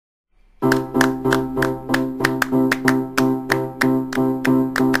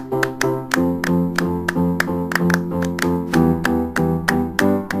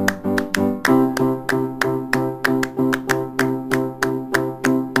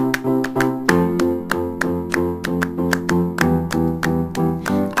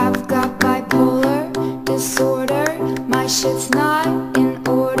My shit's not in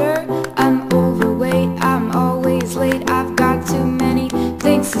order. I'm overweight, I'm always late. I've got too many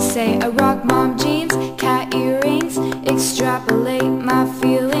things to say. I rock mom jeans, cat earrings, extrapolate my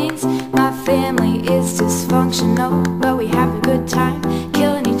feelings. My family is dysfunctional, but we have a good time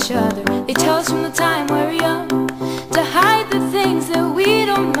killing each other. They tell us from the time we're young to hide the things that we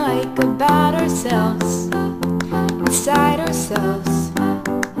don't like about ourselves, inside ourselves.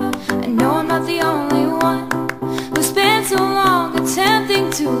 I know I'm not the only one who spent so long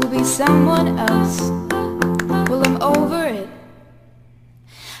attempting to be someone else. Well, I'm over it.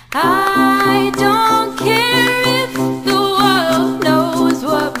 I don't care if the world knows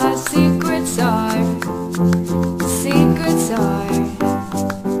what my secrets are. Secrets are.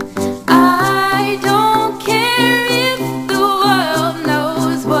 I don't care if the world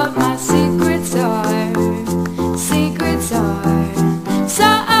knows what my secrets are. Secrets are.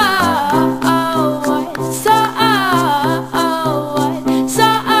 So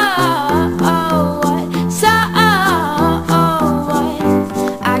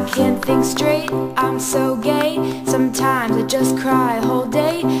think straight, I'm so gay. Sometimes I just cry a whole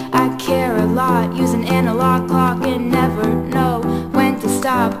day. I care a lot, use an analog clock and never know when to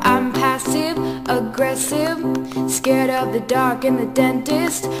stop. I'm passive, aggressive, scared of the dark and the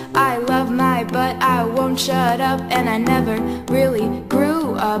dentist. I love my butt, I won't shut up, and I never really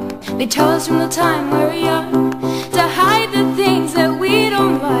grew up. They tell us from the time we're young to hide the things that we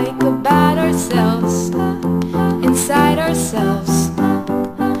don't like about ourselves, inside ourselves.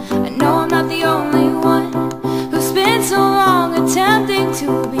 The only one who spent so long attempting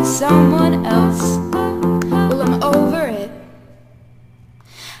to be someone else.